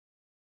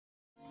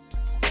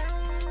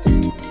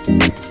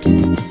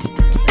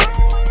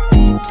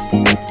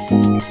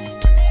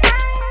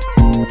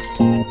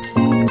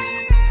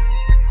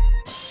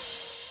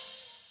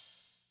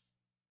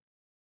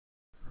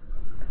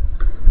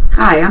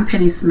Hi, I'm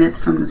Penny Smith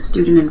from the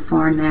Student and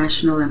Foreign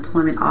National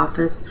Employment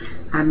Office.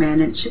 I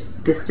manage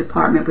this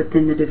department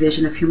within the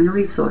Division of Human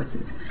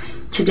Resources.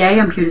 Today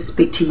I'm here to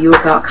speak to you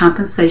about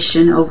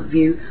compensation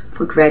overview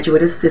for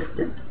graduate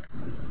assistants.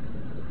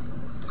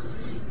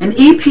 An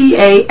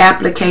EPA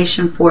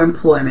application for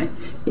employment.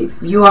 If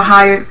you are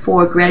hired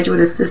for a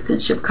graduate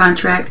assistantship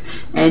contract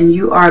and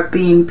you are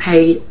being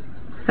paid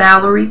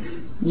salary,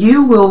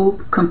 you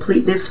will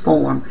complete this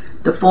form.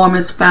 The form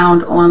is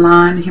found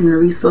online, Human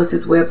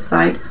Resources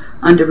website,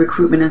 under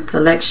Recruitment and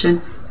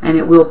Selection, and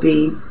it will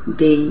be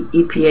the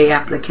EPA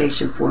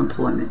application for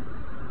employment.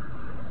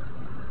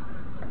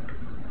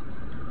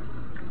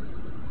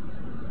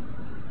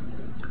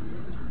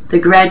 The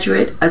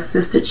Graduate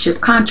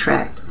Assistantship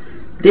Contract.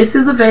 This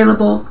is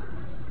available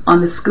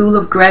on the School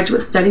of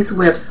Graduate Studies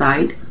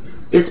website.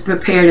 It's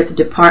prepared at the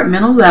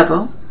departmental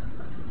level.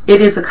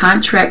 It is a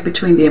contract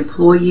between the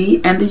employee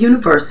and the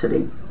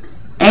university,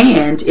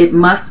 and it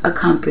must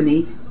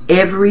accompany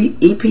every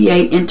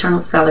EPA Internal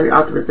Salary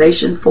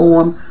Authorization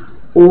Form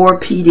or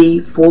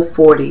PD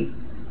 440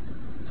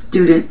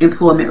 Student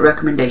Employment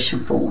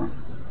Recommendation Form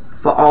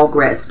for all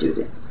grad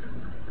students.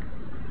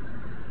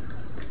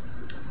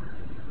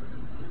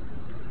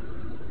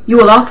 You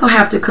will also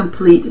have to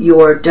complete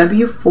your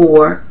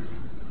W-4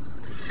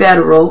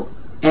 federal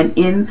and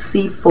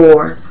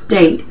NC-4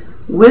 state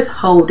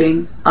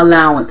withholding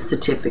allowance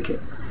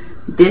certificates.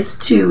 This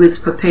too is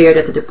prepared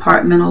at the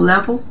departmental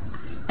level,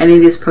 and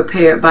it is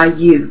prepared by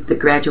you, the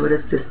graduate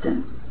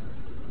assistant.